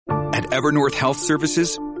At Evernorth Health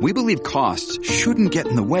Services, we believe costs shouldn't get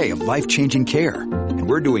in the way of life-changing care, and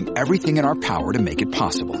we're doing everything in our power to make it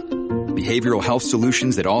possible. Behavioral health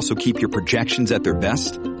solutions that also keep your projections at their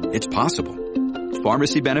best? It's possible.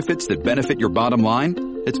 Pharmacy benefits that benefit your bottom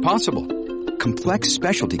line? It's possible. Complex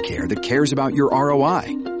specialty care that cares about your ROI?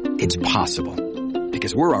 It's possible.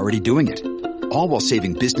 Because we're already doing it. All while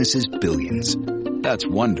saving businesses billions. That's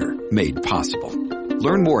Wonder made possible.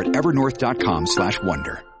 Learn more at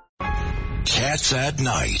evernorth.com/wonder. Cats at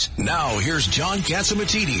Night. Now here's John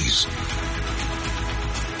Catsimatidis.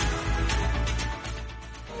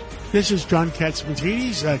 This is John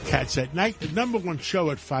Catsimatidis, Cats at Night, the number one show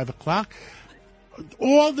at 5 o'clock.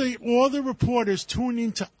 All the reporters tune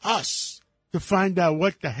into us to find out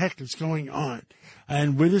what the heck is going on.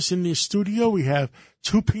 And with us in the studio, we have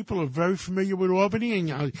two people who are very familiar with Albany,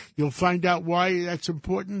 and you'll find out why that's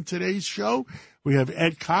important in today's show. We have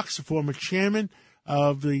Ed Cox, the former chairman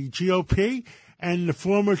of the GOP, and the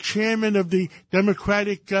former chairman of the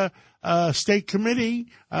Democratic State Committee.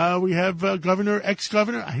 We have ex-governor,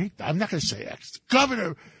 I'm not going to say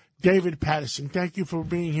Governor David Paterson. Thank you for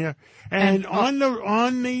being here. And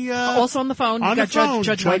also on the phone,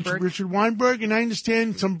 Judge Weinberg. Richard Weinberg, and I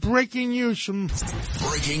understand some breaking news from...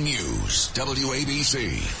 Breaking news,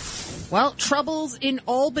 WABC. Well, troubles in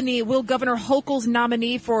Albany. Will Governor Hochul's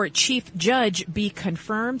nominee for chief judge be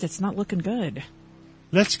confirmed? It's not looking good.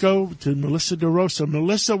 Let's go to Melissa DeRosa.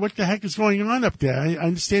 Melissa, what the heck is going on up there? I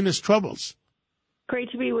understand there's troubles.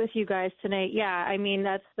 Great to be with you guys tonight. Yeah, I mean,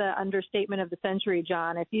 that's the understatement of the century,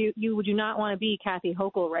 John. If you do not want to be Kathy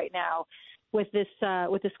Hochul right now with this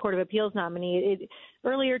Court of Appeals nominee.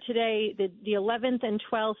 Earlier today, the 11th and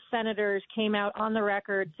 12th senators came out on the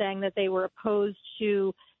record saying that they were opposed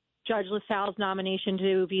to Judge LaSalle's nomination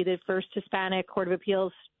to be the first Hispanic Court of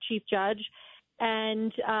Appeals chief judge.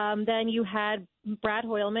 And then you had Brad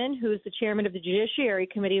Hoylman, who's the chairman of the Judiciary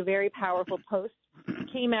Committee, a very powerful post,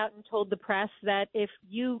 came out and told the press that if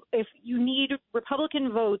you need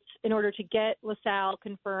Republican votes in order to get LaSalle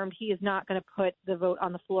confirmed, he is not going to put the vote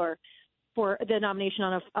on the floor for the nomination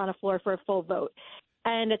on a floor for a full vote.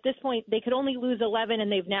 And at this point, they could only lose 11,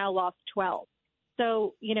 and they've now lost 12.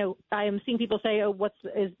 So, I am seeing people say,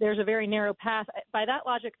 there's a very narrow path. By that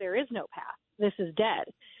logic, there is no path. This is dead.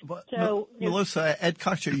 But, so, Melissa, Ed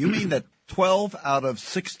Cox, you mean that 12 out of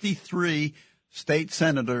 63 state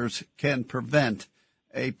senators can prevent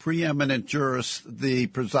a preeminent jurist, the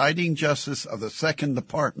presiding justice of the Second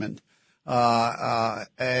Department,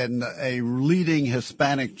 and a leading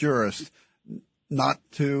Hispanic jurist not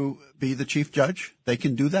to be the chief judge? They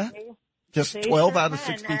can do that? Just 12 out of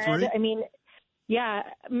 63? I mean, yeah,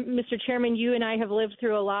 Mr. Chairman, you and I have lived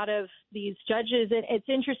through a lot of these judges. And it's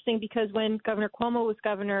interesting because when Governor Cuomo was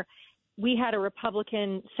governor, we had a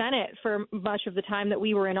Republican Senate for much of the time that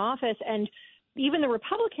we were in office. And even the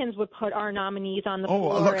Republicans would put our nominees on the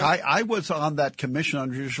floor. Oh, look, I was on that commission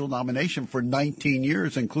on judicial nomination for 19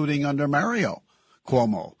 years, including under Mario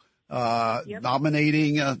Cuomo,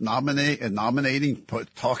 nominating,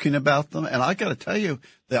 talking about them. And I got to tell you,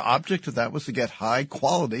 the object of that was to get high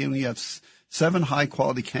quality. And we have 7 high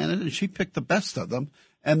quality candidates, and she picked the best of them.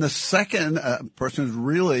 And the second person who's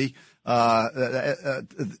really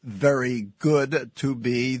very good to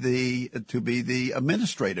be the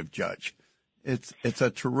administrative judge. It's a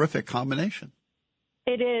terrific combination.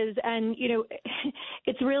 It is. And,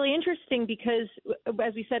 it's really interesting because,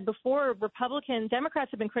 as we said before,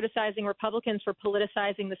 Democrats have been criticizing Republicans for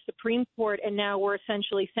politicizing the Supreme Court. And now we're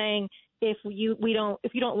essentially saying if you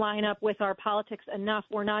don't line up with our politics enough,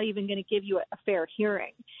 we're not even going to give you a fair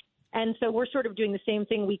hearing. And so we're sort of doing the same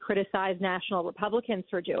thing we criticize national Republicans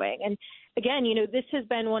for doing. And again, this has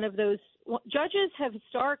been one of those judges have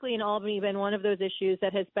historically in Albany been one of those issues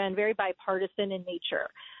that has been very bipartisan in nature.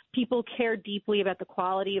 People care deeply about the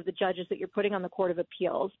quality of the judges that you're putting on the Court of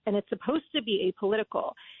Appeals, and it's supposed to be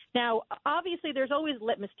apolitical. Now, obviously, there's always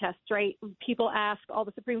litmus tests, right? People ask all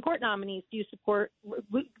the Supreme Court nominees,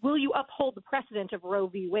 will you uphold the precedent of Roe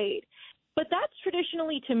v. Wade? But that's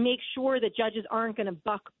traditionally to make sure that judges aren't going to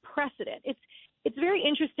buck precedent. It's very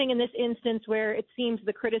interesting in this instance where it seems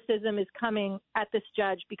the criticism is coming at this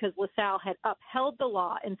judge because LaSalle had upheld the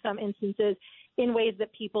law in some instances in ways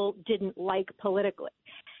that people didn't like politically.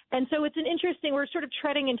 And so we're sort of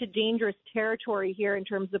treading into dangerous territory here in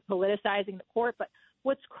terms of politicizing the court. But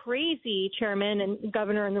what's crazy, Chairman and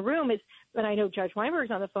Governor in the room, is, and I know Judge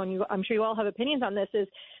Weinberg's on the phone, I'm sure you all have opinions on this, is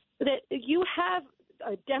that you have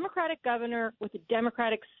a Democratic governor with a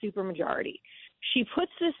Democratic supermajority. She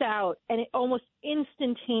puts this out, and it almost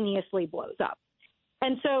instantaneously blows up.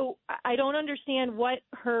 And so I don't understand what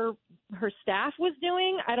her her staff was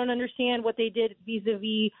doing. I don't understand what they did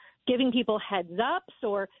vis-a-vis giving people heads ups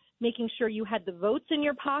or making sure you had the votes in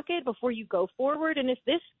your pocket before you go forward. And if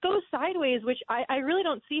this goes sideways, which I really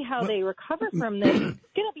don't see how they recover from this, it's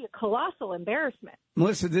going to be a colossal embarrassment.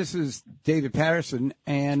 Melissa, this is David Patterson,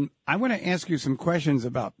 and I want to ask you some questions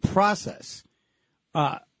about process.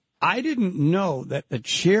 I didn't know that the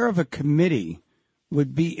chair of a committee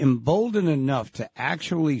would be emboldened enough to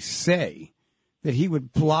actually say that he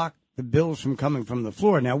would block the bills from coming from the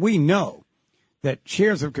floor. Now, we know that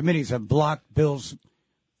chairs of committees have blocked bills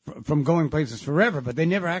from going places forever, but they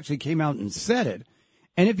never actually came out and said it.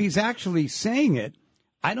 And if he's actually saying it,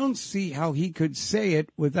 I don't see how he could say it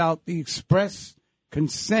without the express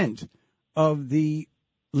consent of the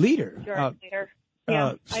leader,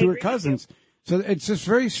 Stuart Cousins. So it's just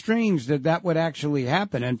very strange that would actually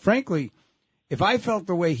happen. And frankly, if I felt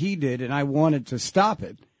the way he did and I wanted to stop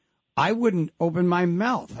it, I wouldn't open my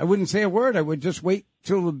mouth. I wouldn't say a word. I would just wait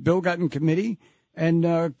till the bill got in committee and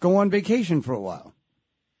go on vacation for a while.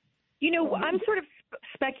 You know, I'm sort of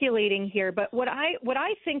speculating here, but what I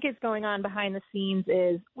think is going on behind the scenes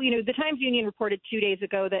is, you know, the Times Union reported 2 days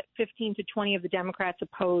ago that 15 to 20 of the Democrats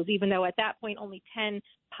oppose, even though at that point only 10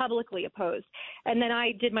 publicly opposed. And then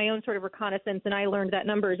I did my own sort of reconnaissance, and I learned that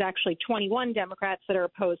number is actually 21 Democrats that are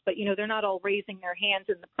opposed. But, you know, they're not all raising their hands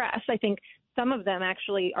in the press. I think some of them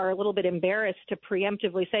actually are a little bit embarrassed to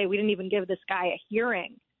preemptively say, we didn't even give this guy a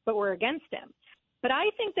hearing, but we're against him. But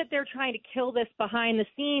I think that they're trying to kill this behind the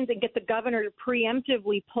scenes and get the governor to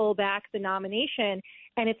preemptively pull back the nomination,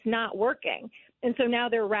 and it's not working. And so now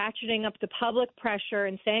they're ratcheting up the public pressure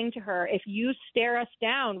and saying to her, if you stare us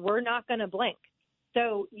down, we're not going to blink.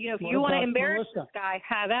 So, you know, if you want to embarrass this guy,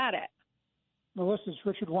 have at it. Melissa, it's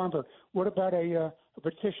Richard Weinberg. What about a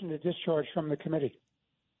petition to discharge from the committee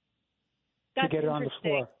to get it on the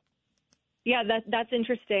floor? Yeah, that's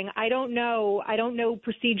interesting. I don't know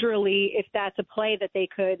procedurally if that's a play that they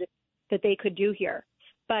could do here.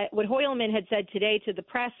 But what Hoylman had said today to the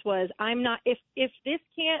press was, if this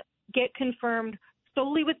can't get confirmed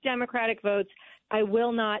solely with Democratic votes, I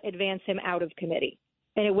will not advance him out of committee,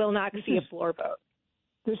 and it will not see a floor vote.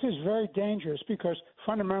 This is very dangerous because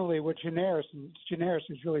fundamentally what Gianaris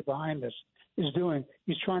is really behind this is doing,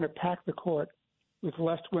 he's trying to pack the court with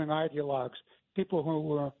left-wing ideologues, people who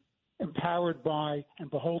were empowered by and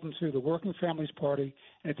beholden to the Working Families Party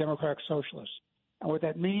and the Democratic Socialists. And what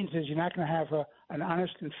that means is you're not going to have an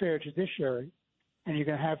honest and fair judiciary, and you're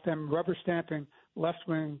going to have them rubber stamping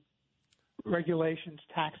left-wing regulations,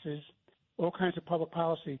 taxes, all kinds of public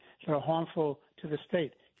policy that are harmful to the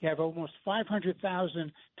state. You have almost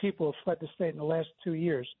 500,000 people have fled the state in the last 2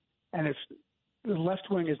 years. And if the left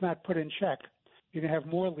wing is not put in check, you're going to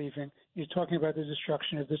have more leaving. You're talking about the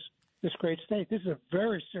destruction of this great state. This is a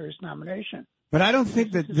very serious nomination. But I don't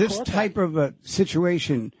think that this type of a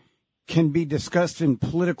situation can be discussed in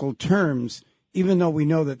political terms, even though we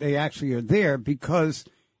know that they actually are there, because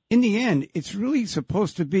in the end, it's really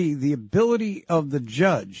supposed to be the ability of the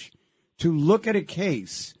judge to look at a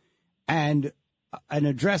case and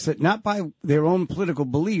address it not by their own political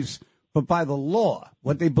beliefs, but by the law,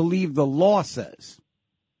 what they believe the law says.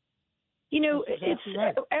 You know, it's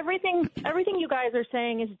everything you guys are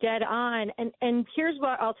saying is dead on. And here's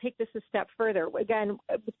what I'll take this a step further. Again,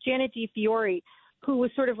 with Janet DeFiore, who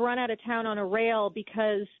was sort of run out of town on a rail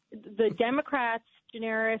because the Democrats,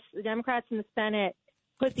 the Democrats in the Senate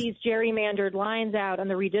put these gerrymandered lines out on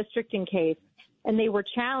the redistricting case. And they were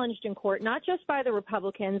challenged in court, not just by the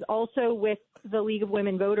Republicans, also with the League of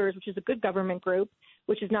Women Voters, which is a good government group,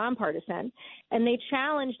 which is nonpartisan. And they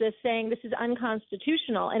challenged this, saying this is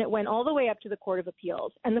unconstitutional. And it went all the way up to the Court of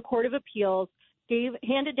Appeals. And the Court of Appeals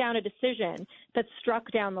handed down a decision that struck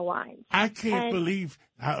down the lines. I can't believe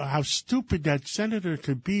how stupid that senator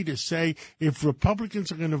could be to say if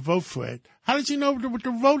Republicans are going to vote for it. How does he know what the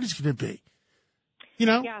vote is going to be? You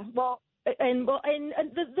know? Yeah, well. And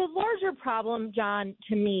the larger problem, John,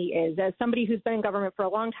 to me is, as somebody who's been in government for a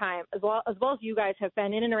long time, as well as you guys have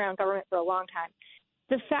been in and around government for a long time,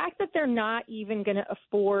 the fact that they're not even going to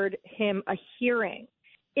afford him a hearing,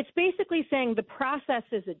 it's basically saying the process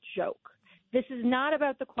is a joke. This is not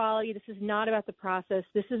about the quality. This is not about the process.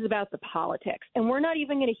 This is about the politics. And we're not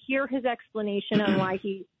even going to hear his explanation on why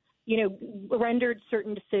he, rendered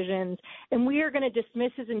certain decisions. And we are going to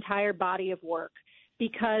dismiss his entire body of work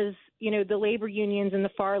because, the labor unions and the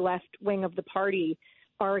far left wing of the party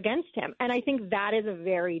are against him. And I think that is a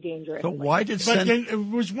very dangerous thing. Why did But then it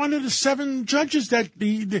was one of the 7 judges that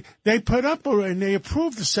they put up, and they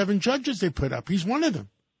approved the 7 judges they put up. He's one of them.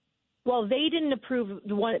 Well, they didn't approve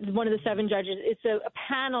one of the 7 judges. It's a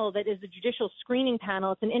panel that is a judicial screening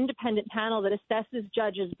panel. It's an independent panel that assesses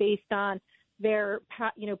judges based on their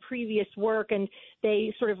previous work, and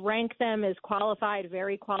they sort of rank them as qualified,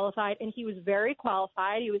 very qualified. And he was very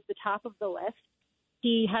qualified. He was the top of the list.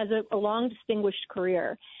 He has a long, distinguished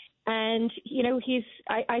career. And,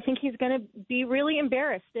 I think he's going to be really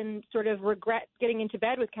embarrassed and sort of regret getting into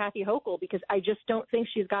bed with Kathy Hochul, because I just don't think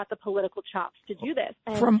she's got the political chops to do this.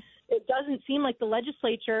 And it doesn't seem like the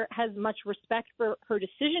legislature has much respect for her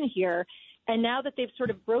decision here. And now that they've sort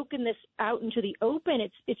of broken this out into the open,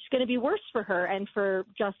 it's going to be worse for her and for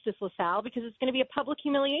Justice LaSalle, because it's going to be a public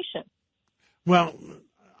humiliation. Well,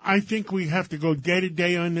 I think we have to go day to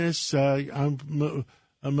day on this.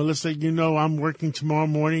 Melissa, I'm working tomorrow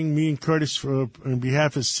morning, me and Curtis, on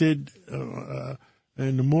behalf of Sid in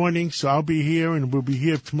the morning. So I'll be here, and we'll be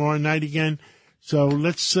here tomorrow night again. So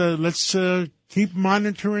let's keep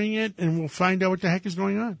monitoring it, and we'll find out what the heck is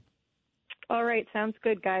going on. All right. Sounds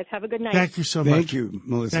good, guys. Have a good night. Thank you so much. Thank you,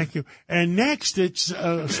 Melissa. Thank you. And next, it's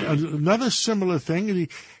another similar thing.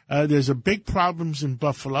 There's a big problems in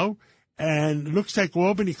Buffalo, and it looks like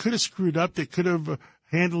Albany could have screwed up. They could have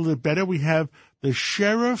handled it better. We have the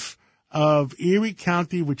sheriff of Erie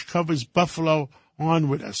County, which covers Buffalo, on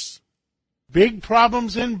with us. Big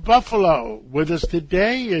problems in Buffalo. With us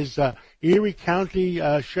today is Erie County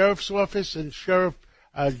Sheriff's Office and Sheriff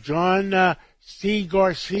John C.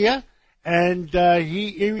 Garcia. And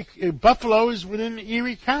Buffalo is within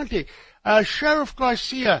Erie County. Sheriff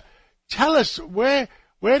Garcia, tell us, where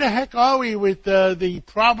the heck are we with the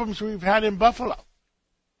problems we've had in Buffalo?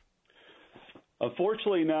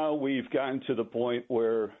 Unfortunately, now we've gotten to the point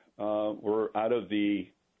where we're out of the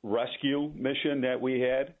rescue mission that we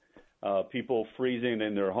had. People freezing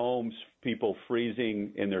in their homes, people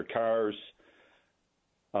freezing in their cars,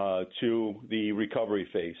 to the recovery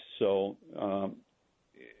phase. So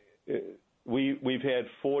we've had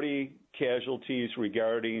 40 casualties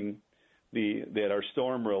regarding that are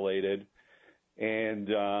storm related. And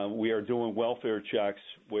we are doing welfare checks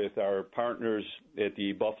with our partners at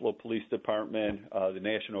the Buffalo Police Department. The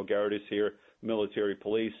National Guard is here, military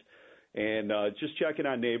police, and just checking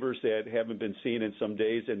on neighbors that haven't been seen in some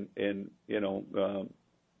days. And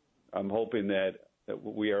I'm hoping that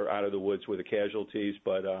we are out of the woods with the casualties,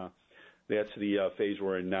 but that's the phase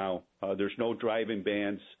we're in now. There's no driving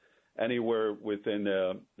bans anywhere within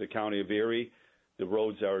the county of Erie. The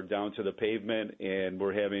roads are down to the pavement, and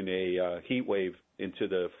we're having a heat wave into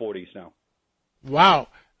the 40s now. Wow.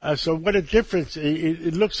 So what a difference.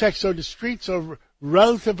 It looks like the streets are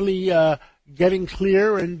relatively getting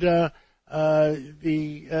clear, and the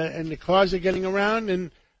cars are getting around.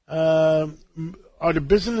 And are the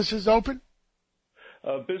businesses open?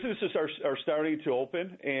 Businesses are starting to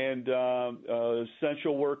open, and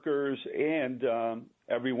essential workers and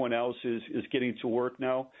everyone else is getting to work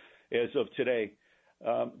now as of today.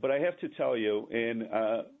 But I have to tell you,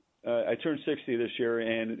 I turned 60 this year,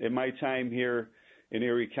 and in my time here in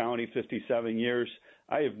Erie County, 57 years,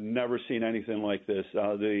 I have never seen anything like this.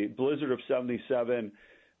 The blizzard of 77,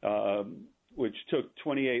 which took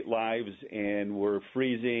 28 lives, and were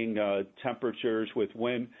freezing temperatures with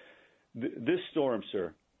wind. This storm,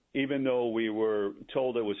 sir, even though we were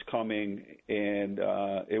told it was coming, and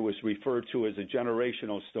it was referred to as a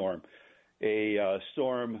generational storm, a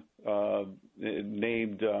storm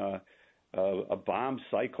named a bomb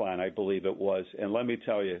cyclone, I believe it was. And let me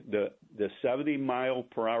tell you, the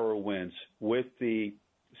 70-mile-per-hour winds with the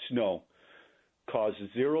snow caused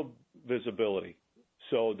zero visibility.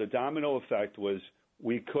 So the domino effect was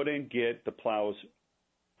we couldn't get the plows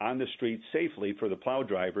on the street safely for the plow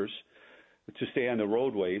drivers to stay on the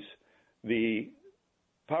roadways. The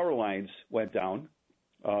power lines went down,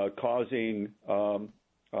 causing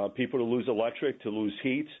people to lose electric, to lose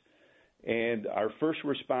heat, and our first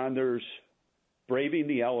responders braving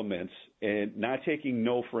the elements and not taking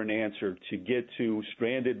no for an answer to get to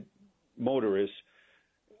stranded motorists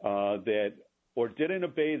that or didn't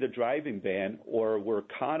obey the driving ban or were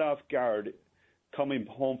caught off guard coming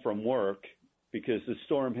home from work because the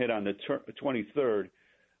storm hit on the 23rd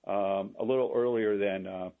a little earlier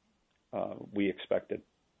than we expected.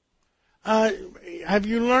 Have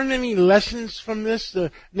you learned any lessons from this?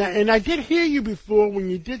 Now, and I did hear you before when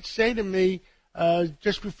you did say to me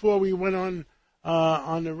just before we went on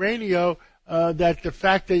the radio that the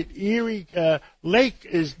fact that Erie Lake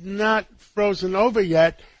is not frozen over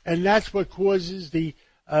yet, and that's what causes the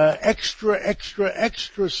extra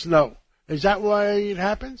snow. Is that why it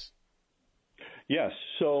happens? Yes.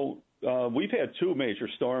 So we've had two major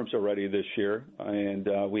storms already this year, and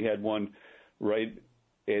we had one right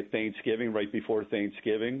at Thanksgiving, right before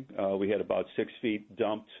Thanksgiving. We had about 6 feet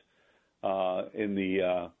dumped in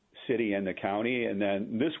the city and the county. And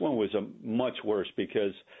then this one was much worse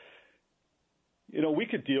because, we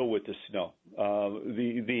could deal with the snow.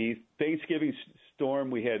 The Thanksgiving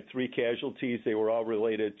storm, we had 3 casualties. They were all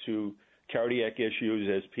related to cardiac issues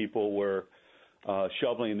as people were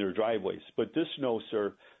shoveling their driveways. But this snow,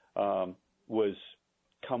 sir, was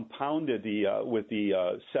compounded with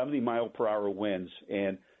the 70-mile-per-hour winds,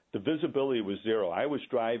 and the visibility was zero. I was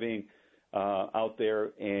driving out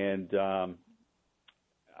there, and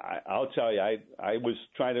I'll tell you, I was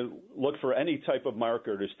trying to look for any type of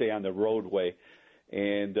marker to stay on the roadway,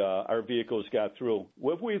 and our vehicles got through.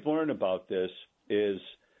 What we've learned about this is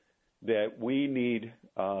that we need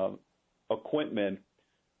equipment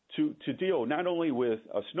to deal not only with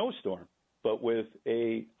a snowstorm, but with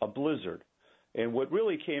a blizzard. And what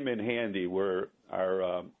really came in handy were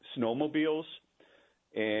our snowmobiles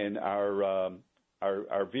and our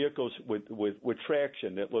vehicles with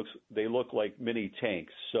traction they look like mini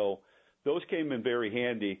tanks. So those came in very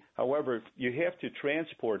handy. However, you have to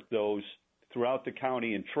transport those throughout the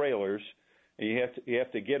county in trailers, and you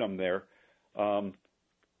have to get them there.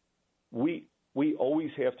 We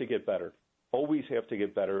always have to get better. Always have to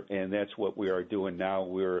get better, and that's what we are doing now.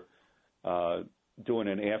 We're doing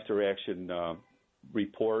an after-action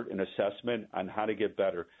report and assessment on how to get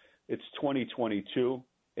better. It's 2022,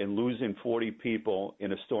 and losing 40 people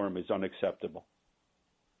in a storm is unacceptable.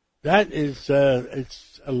 That is,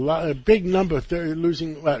 it's a big number. They're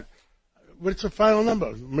losing what? What's the final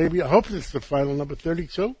number? Maybe I hope it's the final number,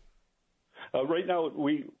 32. Right now,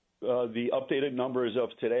 the updated number as of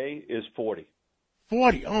today is 40.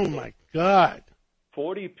 40. Oh my God.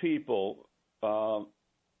 40 people.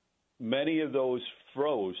 Many of those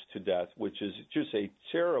froze to death, which is just a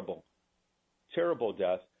terrible, terrible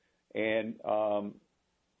death. And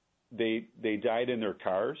they died in their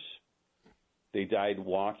cars. They died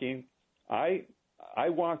walking. I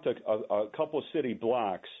walked a couple city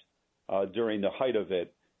blocks during the height of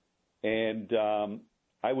it, and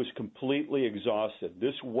I was completely exhausted.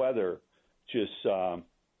 This weather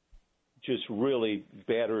just really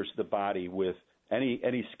batters the body with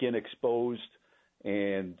any skin exposed,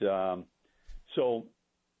 and so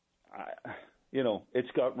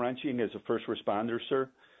it's gut wrenching as a first responder, sir.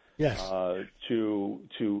 Yes.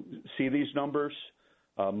 To see these numbers,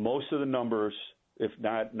 most of the numbers, if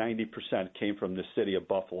not 90%, came from the city of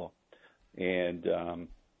Buffalo, and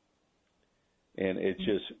it's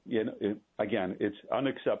just again, it's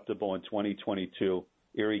unacceptable in 2022,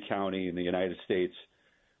 Erie County in the United States,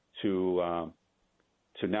 to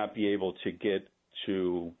not be able to get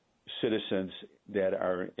to citizens that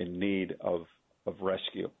are in need of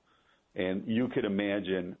rescue. And you could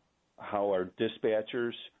imagine how our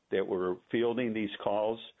dispatchers that were fielding these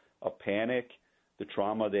calls of panic, the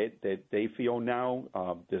trauma that they feel now,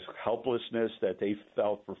 this helplessness that they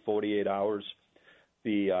felt for 48 hours,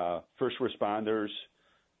 the first responders,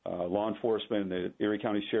 law enforcement, the Erie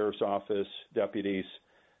County Sheriff's Office, deputies,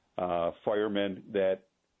 firemen, that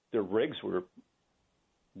their rigs were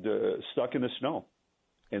stuck in the snow,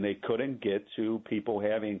 and they couldn't get to people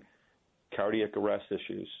having cardiac arrest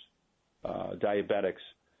issues, diabetics.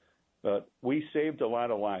 But we saved a lot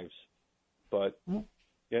of lives. But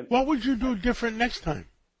what would you do different next time?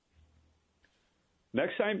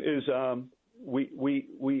 Next time is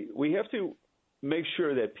we have to make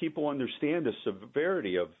sure that people understand the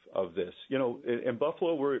severity of this. In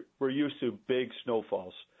Buffalo, we're used to big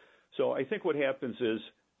snowfalls. So I think what happens is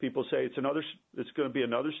people say it's going to be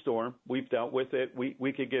another storm. We've dealt with it.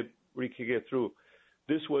 We could get through.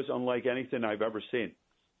 This was unlike anything I've ever seen.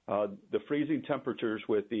 The freezing temperatures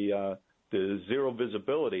with the zero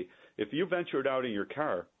visibility. If you ventured out in your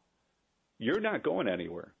car, you're not going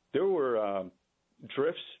anywhere. There were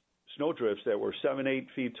snow drifts that were 7-8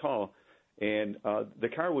 feet tall, and the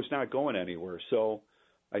car was not going anywhere. So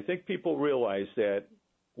I think people realize that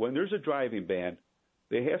when there's a driving ban,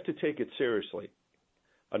 they have to take it seriously.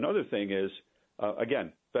 Another thing is,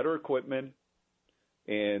 again, better equipment,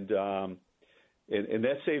 and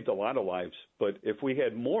that saved a lot of lives. But if we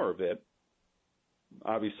had more of it,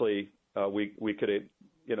 obviously we could have,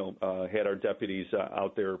 had our deputies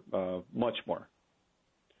out there much more.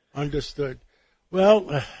 Understood.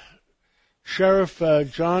 Well, Sheriff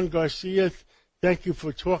John Garcia, thank you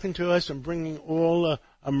for talking to us and bringing all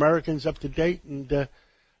Americans up to date. And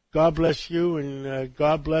God bless you, and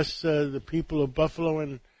God bless the people of Buffalo.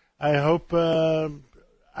 And I hope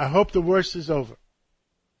the worst is over.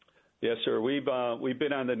 Yes, sir. We've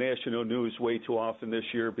been on the national news way too often this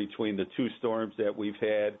year between the two storms that we've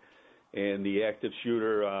had and the active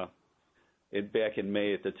shooter back in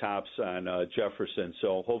May at the Tops on Jefferson.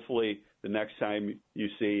 So hopefully the next time you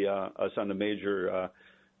see us on the major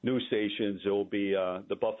news stations, it will be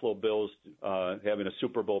the Buffalo Bills having a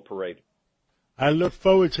Super Bowl parade. I look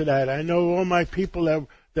forward to that. I know all my people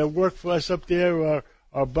that work for us up there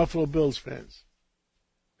are Buffalo Bills fans.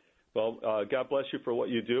 Well, God bless you for what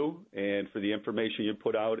you do and for the information you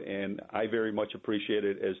put out, and I very much appreciate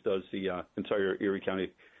it, as does the entire Erie County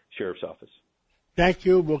Sheriff's Office. Thank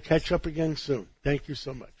you. We'll catch up again soon. Thank you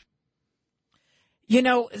so much. You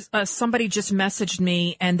know, somebody just messaged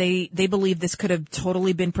me, and they believe this could have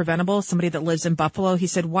totally been preventable. Somebody that lives in Buffalo. He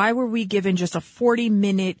said, why were we given just a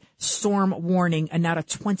 40-minute storm warning and not a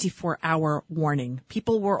 24-hour warning?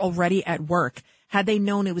 People were already at work. Had they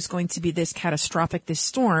known it was going to be this catastrophic, this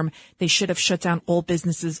storm, they should have shut down all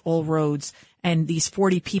businesses, all roads, and these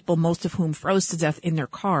 40 people, most of whom froze to death in their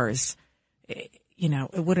cars. You know,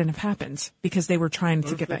 it wouldn't have happened because they were trying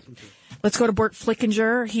to get back. Let's go to Bert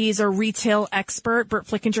Flickinger. He's a retail expert. Bert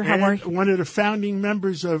Flickinger, how are you? One of the founding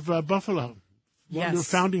members of Buffalo. Yes. One of the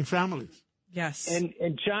founding families. Yes.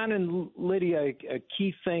 And John and Lydia, a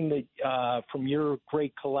key thing that from your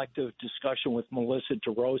great collective discussion with Melissa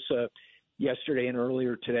DeRosa yesterday and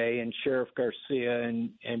earlier today, and Sheriff Garcia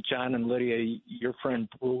and John and Lydia, your friend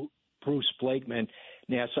Bruce Blakeman,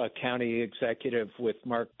 Nassau County Executive with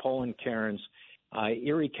Mark Poloncarz,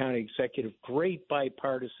 Erie County Executive, great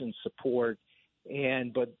bipartisan support.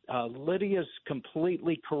 But Lydia's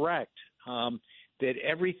completely correct that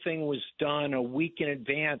everything was done a week in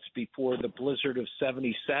advance before the blizzard of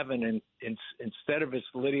 77, and instead of, as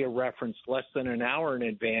Lydia referenced, less than an hour in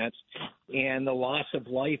advance, and the loss of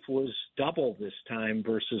life was double this time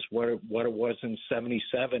versus what it was in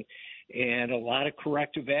 77. And a lot of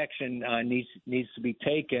corrective action needs to be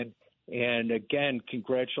taken. And again,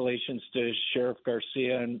 congratulations to Sheriff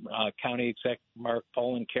Garcia and County Exec Mark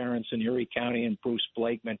Poloncarz in Erie County and Bruce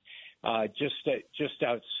Blakeman. Just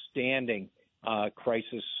outstanding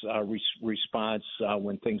crisis response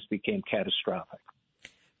when things became catastrophic.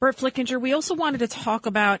 Bert Flickinger, we also wanted to talk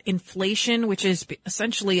about inflation, which is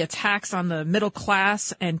essentially a tax on the middle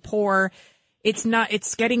class and poor.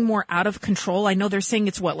 It's getting more out of control. I know they're saying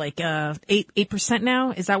it's 8%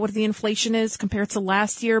 now. Is that what the inflation is compared to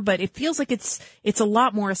last year? But it feels like it's a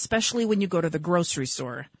lot more, especially when you go to the grocery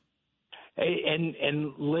store. Hey,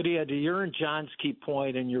 and Lydia, to your and John's key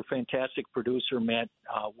point, and your fantastic producer, Matt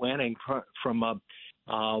Wenning, from a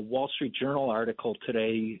Wall Street Journal article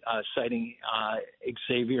today citing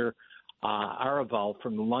Xavier Araval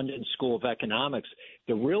from the London School of Economics,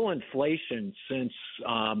 the real inflation since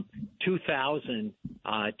 2000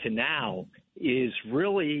 to now is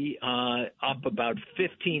really up about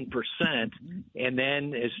 15%. And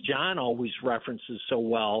then, as John always references so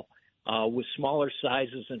well, with smaller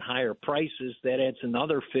sizes and higher prices, that adds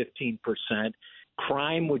another 15%.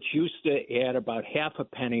 Crime, which used to add about half a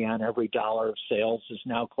penny on every dollar of sales, is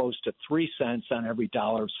now close to 3 cents on every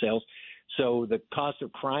dollar of sales. So the cost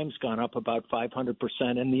of crime's gone up about 500%.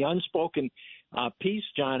 And the unspoken piece,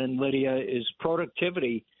 John and Lydia, is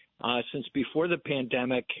productivity since before the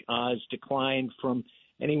pandemic has declined from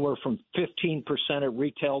anywhere from 15% at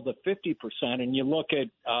retail to 50%. And you look at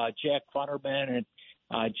Jack Futterman and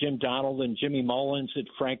Jim Donald and Jimmy Mullins at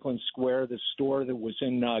Franklin Square, the store that was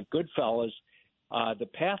in Goodfellas, the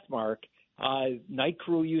Pathmark. Night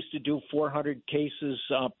Crew used to do 400 cases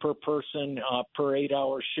per person per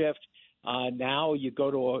 8-hour shift. Now you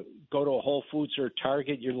go to a Whole Foods or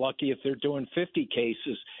Target, you're lucky if they're doing 50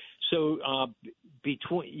 cases. So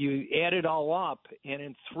between you add it all up, and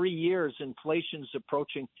in 3 years, inflation's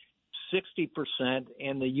approaching 60%,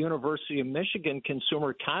 and the University of Michigan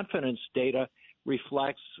consumer confidence data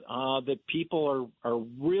reflects that people are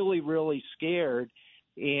really, really scared,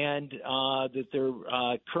 and that their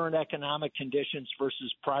current economic conditions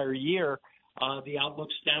versus prior year, the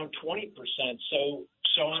outlook's down 20%.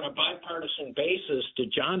 So on a bipartisan basis, to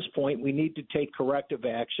John's point, we need to take corrective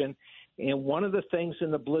action. And one of the things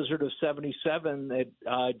in the blizzard of 77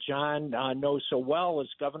 that John knows so well is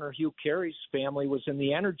Governor Hugh Carey's family was in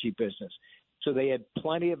the energy business. So they had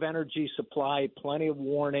plenty of energy supply, plenty of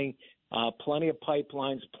warning, plenty of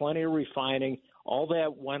pipelines, plenty of refining. All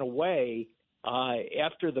that went away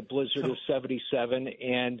after the blizzard of 77,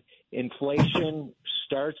 and inflation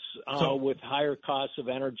starts with higher costs of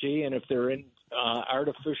energy. And if they're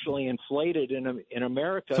artificially inflated in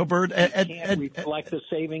America, so Bert, it can't reflect the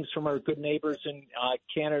savings from our good neighbors in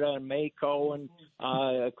Canada and Mexico and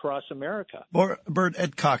across America. Bert,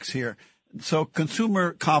 Ed Cox here. So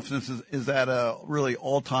consumer confidence is at a really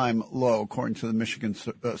all-time low, according to the Michigan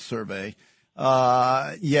survey.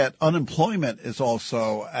 Yet unemployment is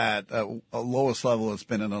also at a lowest level it's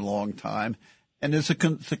been in a long time. And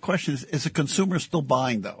the question is the consumer still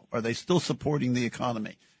buying, though? Are they still supporting the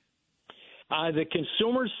economy? The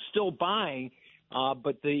consumer's still buying,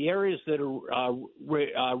 but the areas that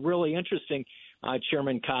are really interesting,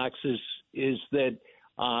 Chairman Cox, is that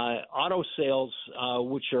auto sales,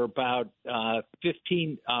 which are about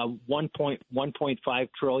 1.5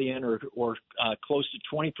 trillion or close to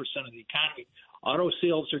 20% of the economy. Auto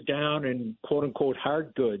sales are down in quote unquote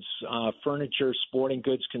hard goods, furniture, sporting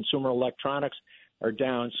goods, consumer electronics are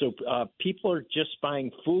down. So people are just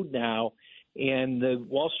buying food now. And the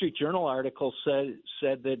Wall Street Journal article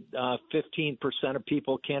said that 15% of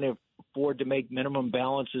people can't afford to make minimum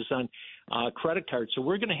balances on credit cards. So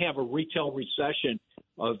we're going to have a retail recession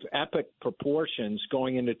of epic proportions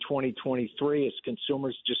going into 2023 as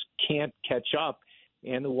consumers just can't catch up.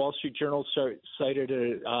 And the Wall Street Journal cited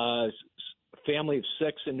a family of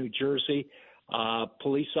 6 in New Jersey,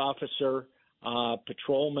 police officer,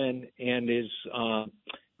 patrolman, and his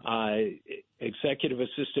executive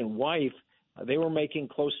assistant wife. They were making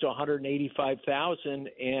close to $185,000,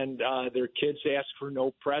 and their kids asked for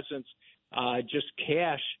no presents, just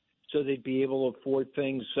cash, so they'd be able to afford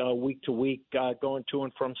things week to week going to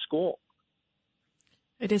and from school.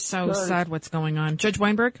 It is so sad what's going on. Judge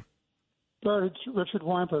Weinberg? Bert, it's Richard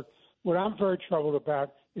Weinberg. What I'm very troubled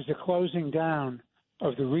about is the closing down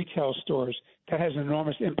of the retail stores. That has an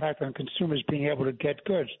enormous impact on consumers being able to get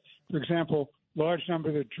goods. For example, large number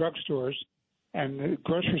of the drugstores and the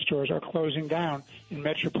grocery stores are closing down in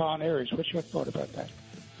metropolitan areas. What's your thought about that?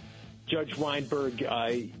 Judge Weinberg,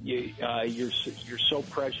 you're so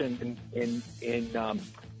present in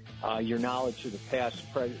your knowledge of the past,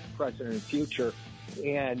 present, and future.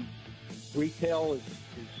 And retail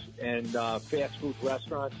and fast food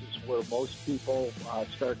restaurants is where most people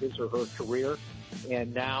start his or her career.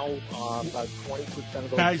 And now about 20%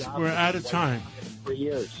 of those guys, jobs we're out of time. In 3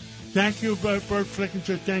 years. Thank you, Bert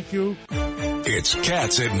Flickinger. Thank you. It's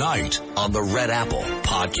Cats at Night on the Red Apple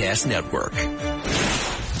Podcast Network.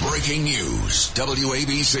 Breaking news,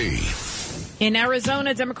 WABC. In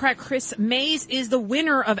Arizona, Democrat Chris Mays is the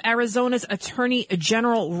winner of Arizona's Attorney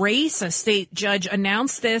General race. A state judge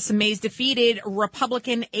announced this. Mays defeated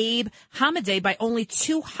Republican Abe Hamadeh by only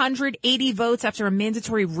 280 votes after a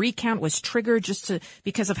mandatory recount was triggered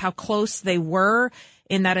because of how close they were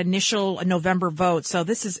in that initial November vote. So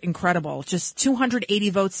this is incredible. Just 280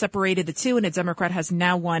 votes separated the two, and a Democrat has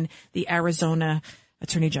now won the Arizona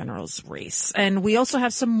Attorney General's race. And we also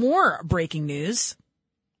have some more breaking news.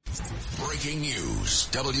 Breaking news,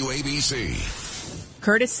 WABC.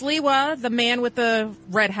 Curtis Sliwa, the man with the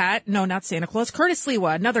red hat. No, not Santa Claus. Curtis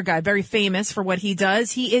Sliwa, another guy very famous for what he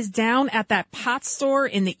does. He is down at that pot store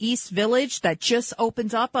in the East Village that just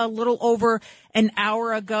opened up a little over an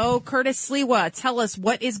hour ago. Curtis Sliwa, tell us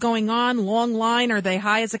what is going on. Long line. Are they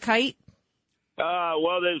high as a kite?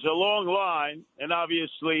 Well, there's a long line, and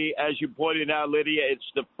obviously, as you pointed out, Lydia,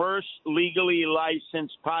 it's the first legally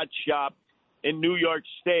licensed pot shop in New York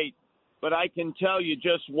State. But I can tell you,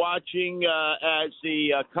 just watching as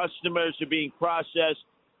the customers are being processed,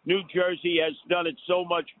 New Jersey has done it so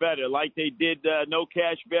much better. Like they did no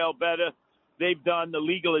cash bail better, they've done the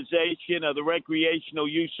legalization of the recreational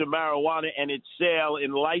use of marijuana and its sale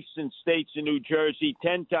in licensed states in New Jersey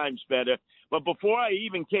 10 times better. But before I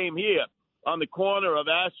even came here, on the corner of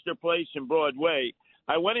Astor Place and Broadway,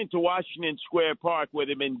 I went into Washington Square Park where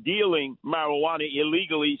they've been dealing marijuana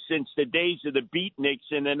illegally since the days of the beatniks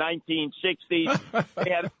in the 1960s.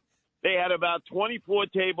 They had about 24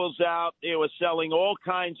 tables out. They were selling all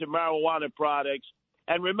kinds of marijuana products.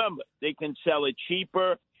 And remember, they can sell it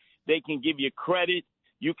cheaper. They can give you credit.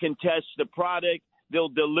 You can test the product. They'll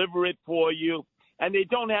deliver it for you. And they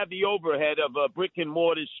don't have the overhead of a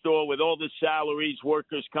brick-and-mortar store with all the salaries,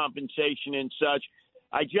 workers' compensation, and such.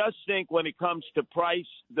 I just think when it comes to price,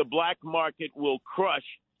 the black market will crush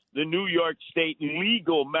the New York State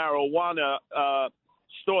legal marijuana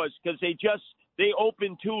stores because they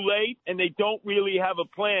open too late and they don't really have a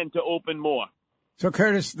plan to open more. So,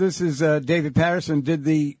 Curtis, this is David Patterson. Did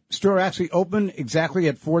the store actually open exactly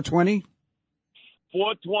at 4:20?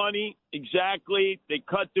 4:20, exactly. They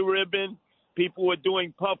cut the ribbon. People were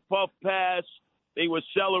doing puff, pass. They were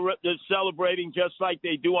celebrating just like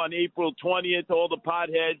they do on April 20th, all the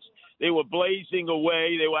potheads. They were blazing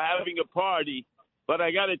away. They were having a party. But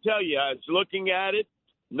I got to tell you, I was looking at it.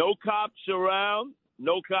 No cops around.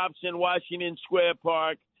 No cops in Washington Square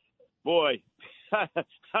Park. Boy, I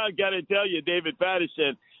got to tell you, David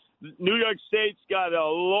Patterson, New York State's got a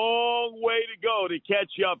long way to go to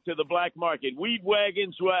catch up to the black market. Weed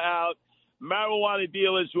wagons were out. Marijuana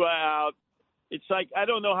dealers were out. It's like, I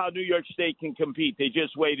don't know how New York State can compete. They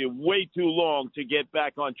just waited way too long to get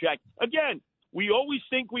back on track. Again, we always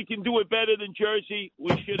think we can do it better than Jersey.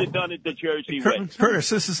 We should have done it the Jersey way. Curtis,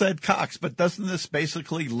 this is Ed Cox, but doesn't this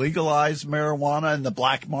basically legalize marijuana in the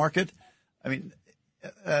black market? I mean,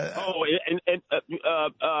 Ed,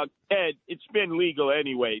 it's been legal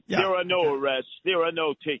anyway. Yeah. There are no arrests. There are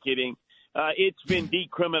no ticketing. It's been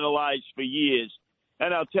decriminalized for years.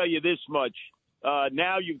 And I'll tell you this much.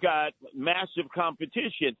 Now you've got massive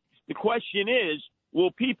competition. The question is,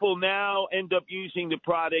 will people now end up using the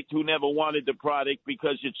product who never wanted the product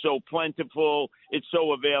because it's so plentiful, it's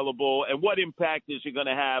so available, and what impact is it going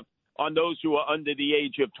to have on those who are under the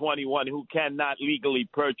age of 21 who cannot legally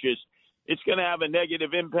purchase? It's going to have a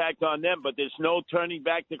negative impact on them, but there's no turning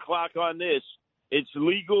back the clock on this. It's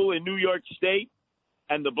legal in New York State,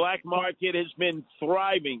 and the black market has been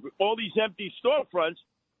thriving. All these empty storefronts,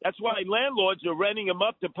 that's why landlords are renting them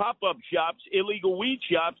up to pop-up shops, illegal weed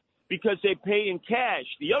shops, because they pay in cash.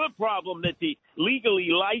 The other problem that the legally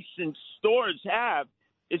licensed stores have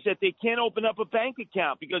is that they can't open up a bank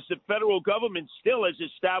account because the federal government still has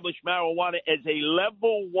established marijuana as a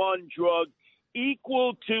level 1 drug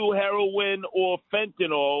equal to heroin or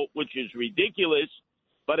fentanyl, which is ridiculous.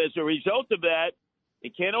 But as a result of that, they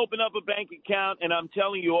can't open up a bank account. And I'm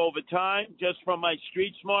telling you, over time, just from my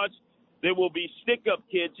street smarts, there will be stick-up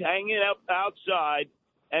kids hanging up outside.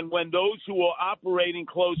 And when those who are operating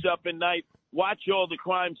close up at night, watch all the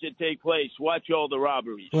crimes that take place. Watch all the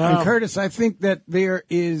robberies. Wow. And Curtis, I think that there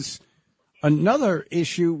is another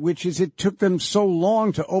issue, which is it took them so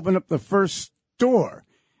long to open up the first store.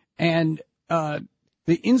 And the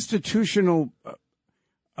institutional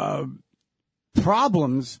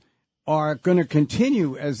problems are going to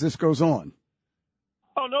continue as this goes on.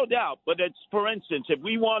 Oh, no doubt. But it's, for instance, if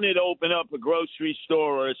we wanted to open up a grocery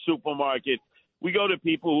store or a supermarket, we go to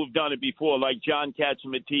people who've done it before, like John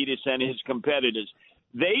Catsimatidis and his competitors.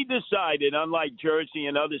 They decided, unlike Jersey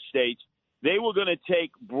and other states, they were going to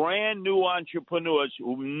take brand new entrepreneurs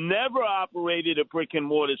who never operated a brick and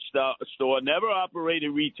mortar store, never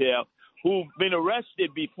operated retail, who've been arrested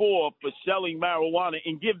before for selling marijuana,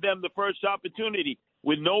 and give them the first opportunity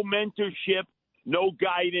with no mentorship, no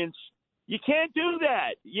guidance. You can't do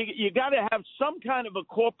that. You got to have some kind of a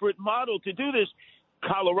corporate model to do this.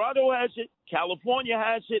 Colorado has it. California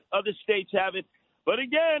has it. Other states have it. But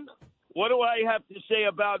again, what do I have to say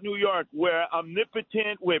about New York? We're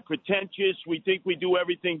omnipotent. We're pretentious. We think we do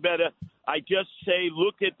everything better. I just say,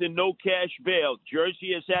 look at the no cash bail.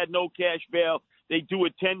 Jersey has had no cash bail. They do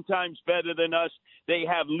it 10 times better than us. They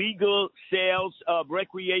have legal sales of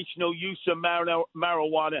recreational use of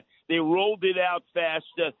marijuana. They rolled it out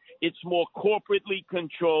faster. It's more corporately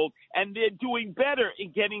controlled, and they're doing better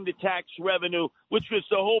in getting the tax revenue, which was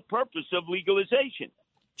the whole purpose of legalization.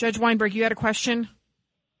 Judge Weinberg, you had a question?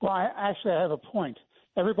 Well, I have a point.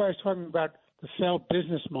 Everybody's talking about the failed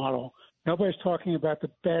business model. Nobody's talking about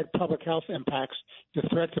the bad public health impacts, the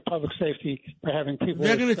threat to public safety by having people.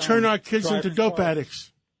 They're going to turn our kids into dope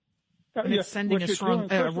addicts. And it's sending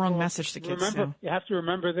a wrong message to kids. Remember, you have to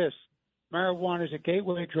remember this. Marijuana is a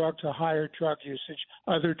gateway drug to higher drug usage,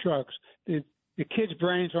 other drugs. The kids'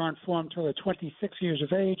 brains aren't formed until they're 26 years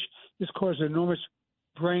of age. This causes enormous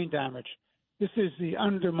brain damage. This is the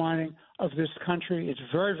undermining of this country. It's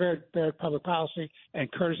very, very bad public policy,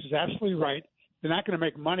 and Curtis is absolutely right. They're not going to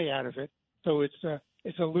make money out of it, so it's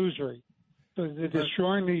illusory. So they're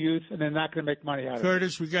destroying the youth, and they're not going to make money out of it.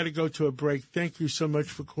 Curtis, we got to go to a break. Thank you so much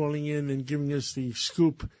for calling in and giving us the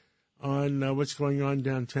scoop on what's going on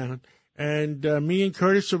downtown. And me and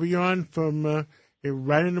Curtis will be on from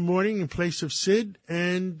right in the morning in place of Sid,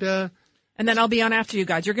 and then I'll be on after you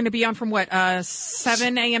guys. You're going to be on from what,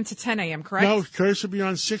 7 a.m. to 10 a.m., correct? No, Curtis will be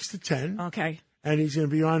on 6 to 10. Okay. And he's going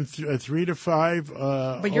to be on 3 to 5.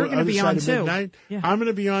 But you're going to be on too. Midnight. Yeah. I'm going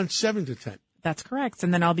to be on 7 to 10. That's correct.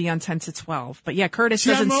 And then I'll be on 10 to 12. But yeah, Curtis See,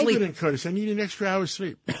 doesn't I'm sleep. older than Curtis. I need an extra hour's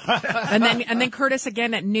sleep. and then Curtis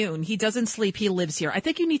again at noon. He doesn't sleep. He lives here. I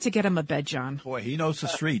think you need to get him a bed, John. Boy, he knows the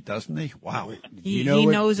street, doesn't he? Wow. He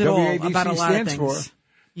knows it all WABC about a lot of things. For.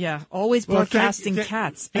 Yeah, always broadcasting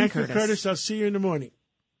cats. Thank you, Curtis. Curtis. I'll see you in the morning.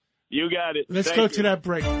 You got it. Let's go to that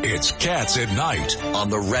break. It's Cats at Night on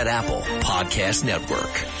the Red Apple Podcast Network.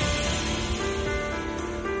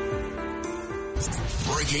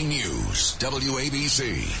 Breaking news,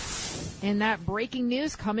 WABC. And that breaking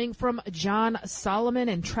news coming from John Solomon,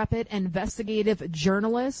 intrepid investigative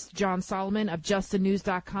journalist. John Solomon of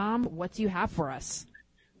JustinNews.com. What do you have for us?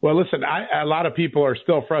 Well, listen, a lot of people are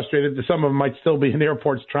still frustrated. Some of them might still be in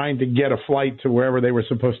airports trying to get a flight to wherever they were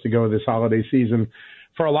supposed to go this holiday season.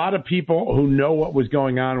 For a lot of people who know what was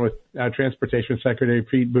going on with Transportation Secretary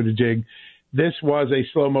Pete Buttigieg, This was a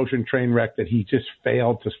slow motion train wreck that he just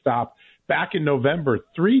failed to stop. Back in November,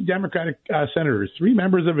 3 Democratic senators, 3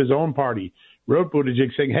 members of his own party, wrote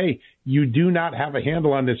Buttigieg saying, hey, you do not have a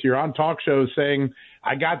handle on this. You're on talk shows saying,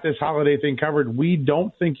 I got this holiday thing covered. We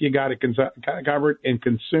don't think you got it covered, and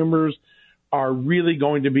consumers are really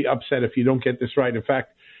going to be upset if you don't get this right. In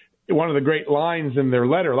fact, one of the great lines in their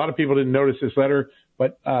letter, a lot of people didn't notice this letter,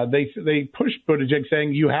 but they pushed Buttigieg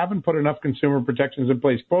saying, you haven't put enough consumer protections in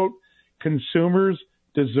place. Quote, consumers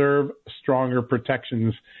deserve stronger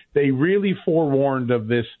protections. They really forewarned of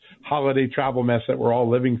this holiday travel mess that we're all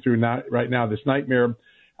living through right now, this nightmare.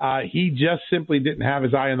 He just simply didn't have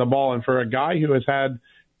his eye on the ball. And for a guy who has had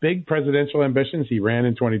big presidential ambitions, he ran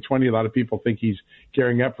in 2020. A lot of people think he's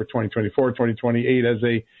gearing up for 2024, 2028 as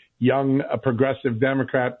a young, progressive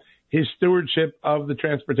Democrat. His stewardship of the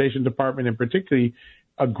transportation department, and particularly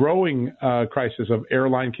a growing crisis of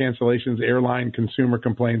airline cancellations, airline consumer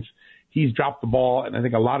complaints, he's dropped the ball, and I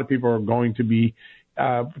think a lot of people are going to be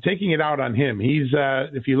taking it out on him. He's,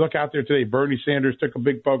 if you look out there today, Bernie Sanders took a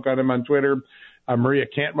big poke at him on Twitter. Maria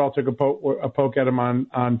Cantwell took a poke at him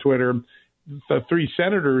on Twitter. The 3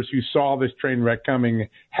 senators who saw this train wreck coming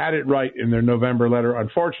had it right in their November letter.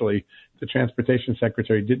 Unfortunately, the transportation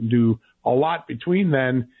secretary didn't do a lot between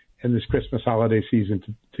then and this Christmas holiday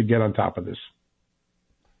season to get on top of this.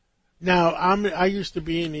 Now, I used to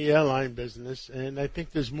be in the airline business, and I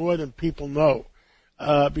think there's more than people know,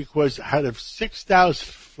 because out of 6,000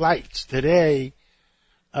 flights today,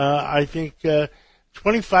 I think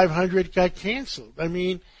 2,500 got canceled. I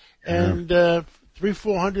mean, and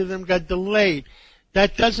 300-400 of them got delayed.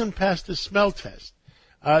 That doesn't pass the smell test.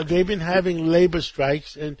 They've been having labor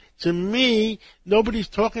strikes, and to me, nobody's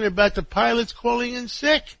talking about the pilots calling in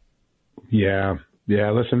sick. Yeah.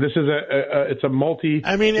 Yeah, listen, this is it's a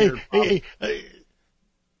multi-tier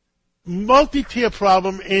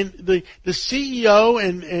problem, and the CEO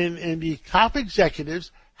and the top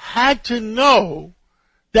executives had to know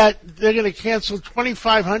that they're going to cancel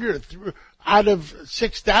 2,500 out of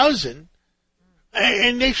 6,000,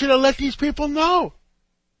 and they should have let these people know.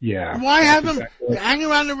 Yeah. Why have them hang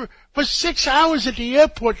around for 6 hours at the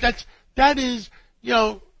airport? That is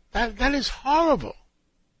horrible.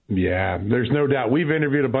 Yeah, there's no doubt. We've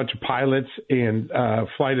interviewed a bunch of pilots and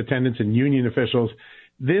flight attendants and union officials.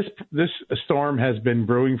 This storm has been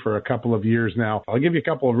brewing for a couple of years now. I'll give you a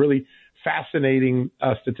couple of really fascinating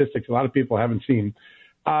statistics a lot of people haven't seen.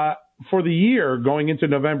 For the year going into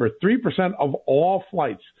November, 3% of all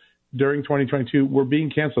flights during 2022 were being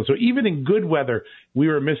canceled. So even in good weather, we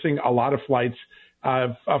were missing a lot of flights.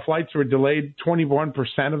 Flights were delayed 21%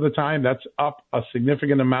 of the time. That's up a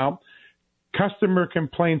significant amount. Customer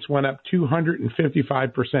complaints went up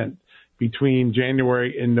 255% between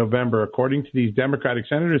January and November, according to these Democratic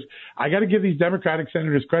senators. I got to give these Democratic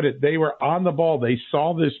senators credit. They were on the ball. They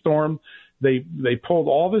saw this storm. They pulled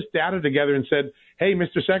all this data together and said, hey,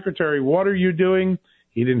 Mr. Secretary, what are you doing?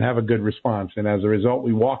 He didn't have a good response. And as a result,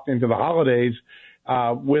 we walked into the holidays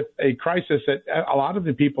with a crisis that a lot of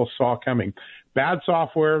the people saw coming. Bad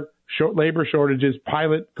software, labor shortages,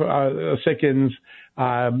 pilot sick-ins,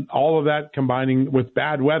 all of that combining with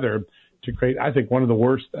bad weather to create, I think, one of the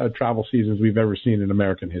worst travel seasons we've ever seen in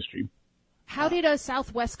American history. How did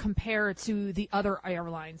Southwest compare to the other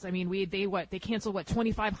airlines? I mean, they canceled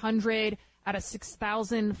 2,500 out of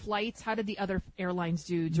 6,000 flights. How did the other airlines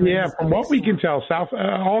do? From what we can tell,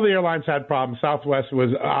 all the airlines had problems. Southwest was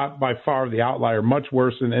by far the outlier, much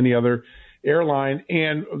worse than any other airline,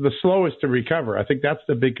 and the slowest to recover. I think that's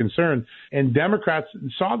the big concern. And Democrats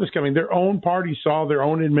saw this coming. Their own party saw their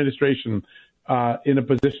own administration in a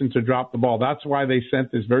position to drop the ball. That's why they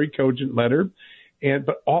sent this very cogent letter.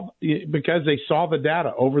 Because they saw the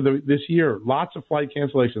data over this year, lots of flight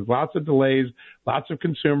cancellations, lots of delays, lots of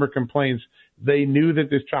consumer complaints. They knew that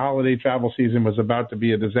this holiday travel season was about to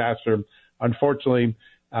be a disaster. Unfortunately,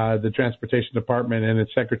 the Transportation Department and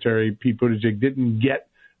its Secretary, Pete Buttigieg, didn't get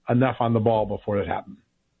enough on the ball before it happened.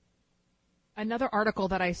 Another article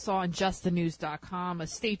that I saw on justthenews.com, a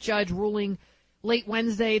state judge ruling late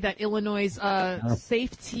Wednesday that Illinois'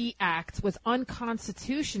 Safety Act was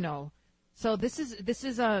unconstitutional. So this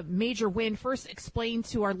is a major win. First, explain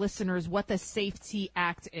to our listeners what the Safety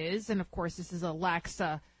Act is. And, of course, this is a lax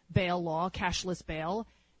bail law, cashless bail.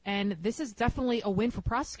 And this is definitely a win for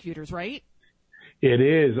prosecutors, right? It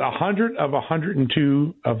is. 100 of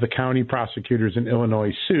 102 of the county prosecutors in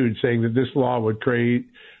Illinois sued, saying that this law would create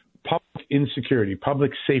public insecurity,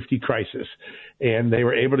 public safety crisis. And they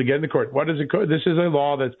were able to get in the court. What is it? This is a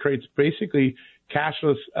law that creates basically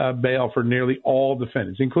cashless bail for nearly all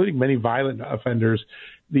defendants, including many violent offenders.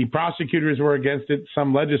 The prosecutors were against it.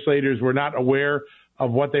 Some legislators were not aware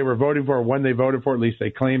of what they were voting for, when they voted for, at least they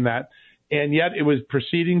claim that. And yet it was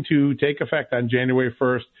proceeding to take effect on January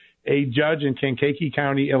 1st. A judge in Kankakee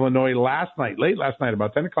County, Illinois, late last night,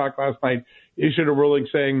 about 10 o'clock last night, issued a ruling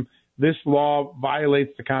saying this law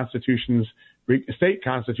violates the state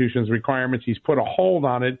constitution's requirements. He's put a hold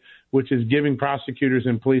on it, which is giving prosecutors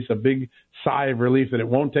and police a big sigh of relief that it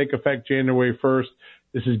won't take effect January 1st.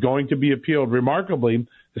 This is going to be appealed. Remarkably,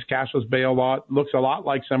 this cashless bail law looks a lot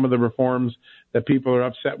like some of the reforms that people are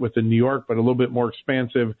upset with in New York, but a little bit more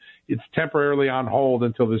expansive. It's temporarily on hold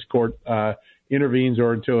until this court intervenes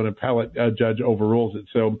or until an appellate judge overrules it.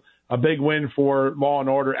 So a big win for law and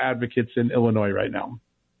order advocates in Illinois right now.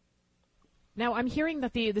 Now, I'm hearing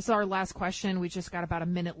that this is our last question. We just got about a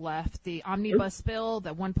minute left. The omnibus bill,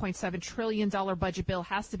 the $1.7 trillion budget bill,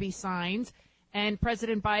 has to be signed. And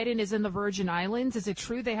President Biden is in the Virgin Islands. Is it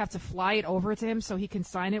true they have to fly it over to him so he can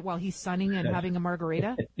sign it while he's sunning and having a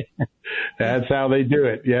margarita? That's how they do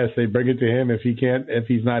it. Yes, they bring it to him if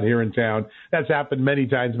he's not here in town. That's happened many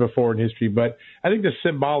times before in history. But I think the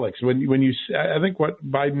symbolics, I think what the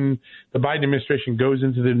Biden administration goes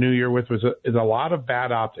into the new year with is a lot of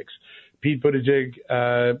bad optics. Pete Buttigieg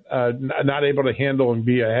not able to handle and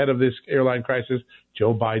be ahead of this airline crisis.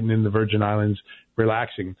 Joe Biden in the Virgin Islands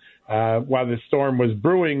relaxing. While the storm was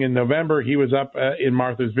brewing in November, he was up in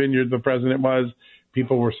Martha's Vineyard, the president was.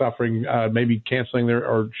 People were suffering, maybe canceling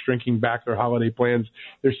or shrinking back their holiday plans.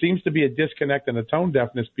 There seems to be a disconnect and a tone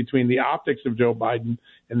deafness between the optics of Joe Biden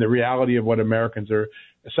and the reality of what Americans are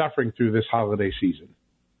suffering through this holiday season.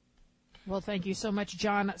 Well, thank you so much,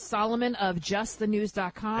 John Solomon of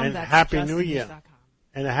JustTheNews.com. And That's Happy New Year.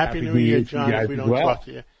 And a Happy New Year, John, if we don't talk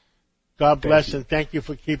to you. God bless, and thank you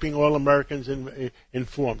for keeping all Americans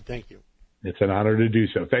informed. Thank you. It's an honor to do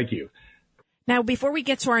so. Thank you. Now, before we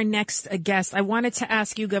get to our next guest, I wanted to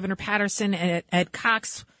ask you, Governor Patterson, at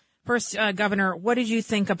Cox. First, Governor, what did you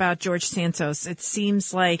think about George Santos? It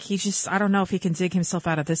seems like I don't know if he can dig himself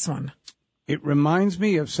out of this one. It reminds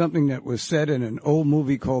me of something that was said in an old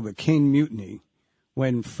movie called The Caine Mutiny,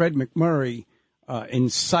 when Fred McMurray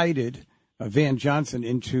incited Van Johnson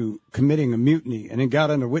into committing a mutiny and then got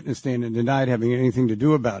on the witness stand and denied having anything to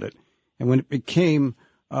do about it. And when it became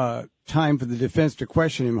time for the defense to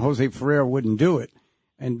question him, Jose Ferrer wouldn't do it.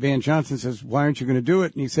 And Van Johnson says, why aren't you going to do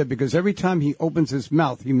it? And he said, because every time he opens his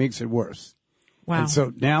mouth, he makes it worse. Wow. And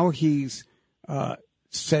so now he's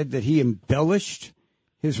said that he embellished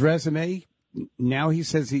his resume. Now he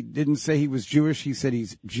says he didn't say he was Jewish. He said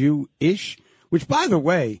he's Jewish, which, by the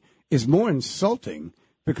way, is more insulting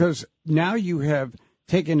because now you have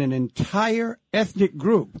taken an entire ethnic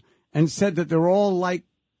group and said that they're all like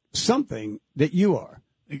something that you are.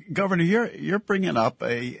 Governor, you're bringing up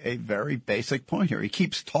a very basic point here. He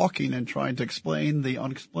keeps talking and trying to explain the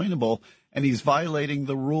unexplainable, and he's violating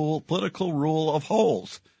the political rule of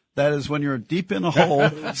holes. That is, when you're deep in a hole,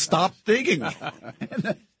 stop digging.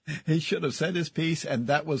 He should have said his piece, and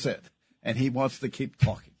that was it. And he wants to keep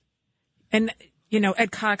talking. And,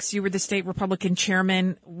 Ed Cox, you were the state Republican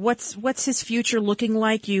chairman. What's his future looking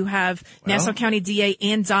like? You have Nassau County DA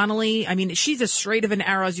Ann Donnelly. I mean, she's as straight of an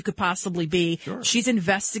arrow as you could possibly be. Sure. She's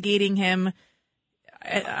investigating him.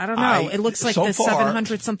 I don't know. It looks like the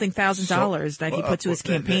 $700-something thousand that he put to his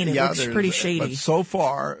campaign. It looks pretty shady. But so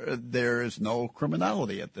far, there is no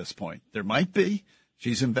criminality at this point. There might be.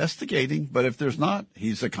 She's investigating, but if there's not,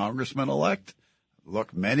 he's a congressman-elect.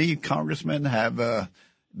 Look, many congressmen have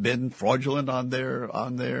been fraudulent on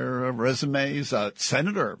their resumes.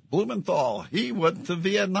 Senator Blumenthal, he went to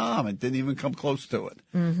Vietnam and didn't even come close to it.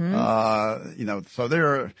 Mm-hmm.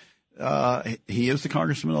 So he is the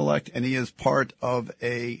congressman-elect, and he is part of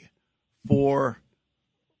a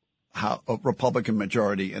Republican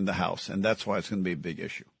majority in the House, and that's why it's going to be a big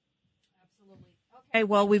issue. Okay,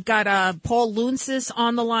 well, we've got Paul Lountzis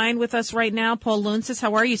on the line with us right now. Paul Lountzis,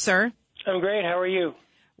 how are you, sir? I'm great. How are you?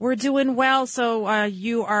 We're doing well. So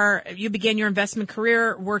you began your investment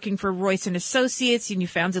career working for Royce & Associates, and you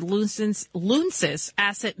founded Lountzis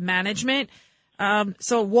Asset Management.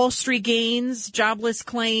 So Wall Street gains, jobless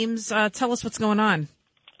claims. Tell us what's going on.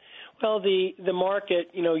 Well, the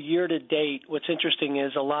market, year to date, what's interesting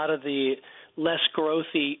is a lot of the less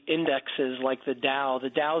growthy indexes like the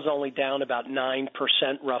Dow's only down about 9%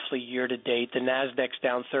 roughly year to date. The Nasdaq's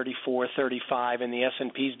down 34, 35, and the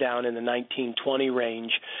S&P's down in the 19, 20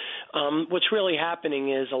 range. What's really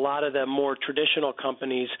happening is a lot of the more traditional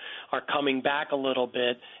companies are coming back a little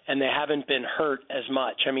bit, and they haven't been hurt as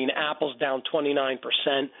much. I mean, Apple's down 29%,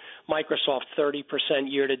 Microsoft 30%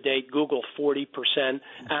 year to date, Google 40%,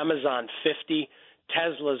 Amazon 50%.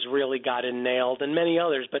 Tesla's really got it nailed, and many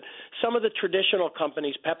others. But some of the traditional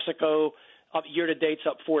companies, PepsiCo, up year to date's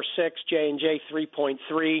up 4.6, J&J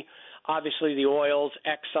 3.3. Obviously, the oils,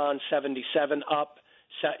 Exxon 77 up,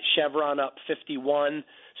 Chevron up 51.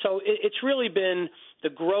 So it's really been the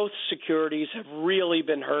growth securities have really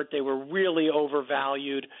been hurt. They were really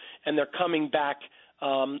overvalued, and they're coming back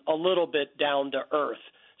a little bit down to earth.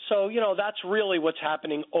 So, that's really what's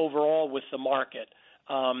happening overall with the market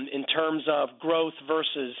in terms of growth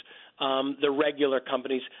versus the regular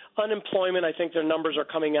companies. Unemployment, I think their numbers are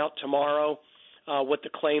coming out tomorrow. What the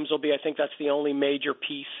claims will be, I think that's the only major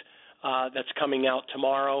piece that's coming out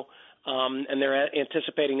tomorrow. And they're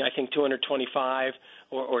anticipating, I think, 225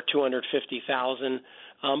 or 250,000.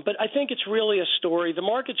 But I think it's really a story. The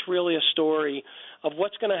market's really a story of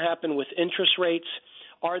what's going to happen with interest rates.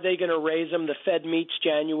 Are they going to raise them? The Fed meets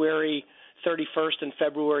January 31st and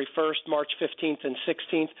February 1st, March 15th and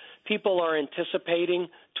 16th. People are anticipating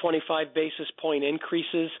 25 basis point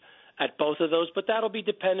increases at both of those, but that'll be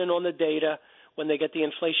dependent on the data when they get the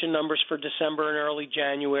inflation numbers for December and early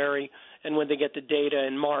January, and when they get the data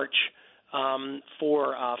in March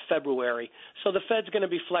for February. So the Fed's going to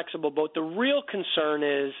be flexible, but the real concern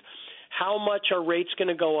is how much are rates going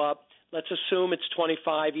to go up? Let's assume it's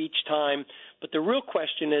 25 each time. But the real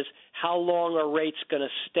question is, how long are rates going to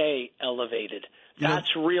stay elevated?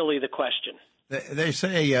 That's really the question. They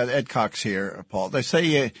say, Ed Cox here, Paul, they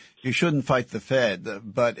say you shouldn't fight the Fed,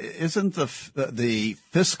 but isn't the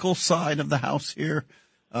fiscal side of the house here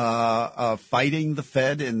fighting the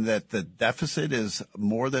Fed in that the deficit is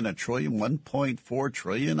more than $1 trillion, $1.4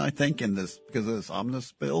 trillion, I think, in this because of this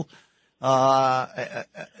omnibus bill? The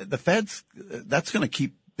Fed's that's going to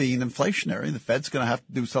keep being inflationary. The Fed's going to have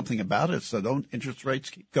to do something about it. So don't interest rates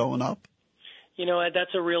keep going up? Ed,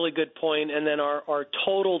 that's a really good point. And then our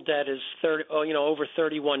total debt is over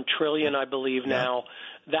 $31 trillion, I believe now.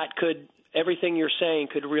 That could everything you're saying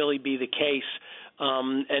could really be the case.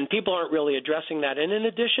 And people aren't really addressing that. And in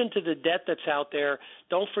addition to the debt that's out there,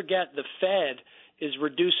 don't forget the Fed is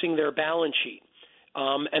reducing their balance sheet.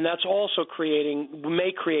 And that's also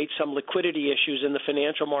may create some liquidity issues in the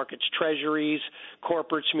financial markets, treasuries,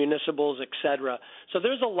 corporates, municipals, et cetera. So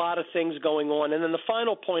there's a lot of things going on. And then the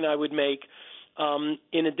final point I would make,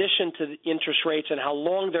 in addition to the interest rates and how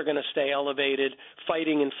long they're going to stay elevated,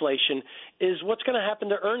 fighting inflation, is what's going to happen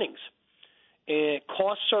to earnings.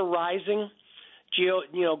 Costs are rising.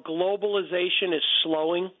 Globalization is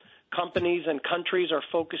slowing. Companies and countries are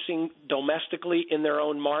focusing domestically in their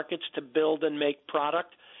own markets to build and make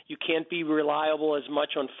product. You can't be reliable as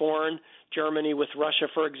much on foreign. Germany with Russia,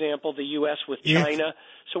 for example, the U.S. with China.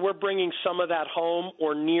 So we're bringing some of that home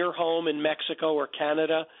or near home in Mexico or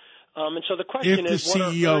Canada. And so the question is, what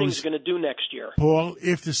are earnings going to do next year? Paul,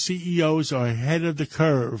 if the CEOs are ahead of the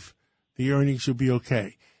curve, the earnings will be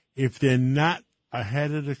okay. If they're not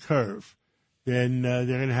ahead of the curve, then they're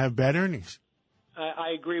going to have bad earnings. I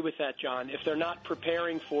agree with that, John. If they're not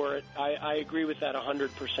preparing for it, I agree with that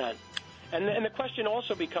 100%. And the question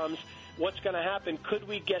also becomes, what's going to happen? Could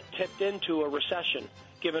we get tipped into a recession,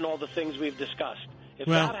 given all the things we've discussed? If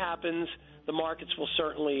that happens, the markets will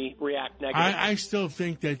certainly react negatively. I still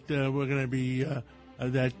think that we're going to be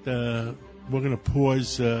we're going to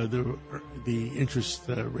pause the interest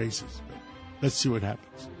raises. But let's see what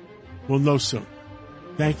happens. We'll know soon.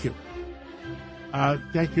 Thank you.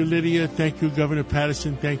 Thank you, Lydia. Thank you, Governor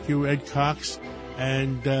Patterson. Thank you, Ed Cox.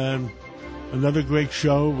 And another great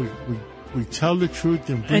show. We tell the truth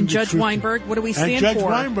and bring and the Judge truth. Weinberg, what do we stand and Judge for?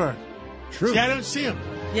 Weinberg. Truth. See, I don't see him.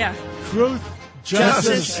 Yeah. Truth,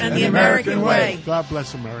 justice, and the American way. God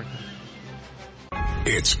bless America.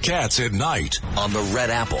 It's Cats at Night on the Red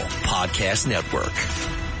Apple Podcast Network.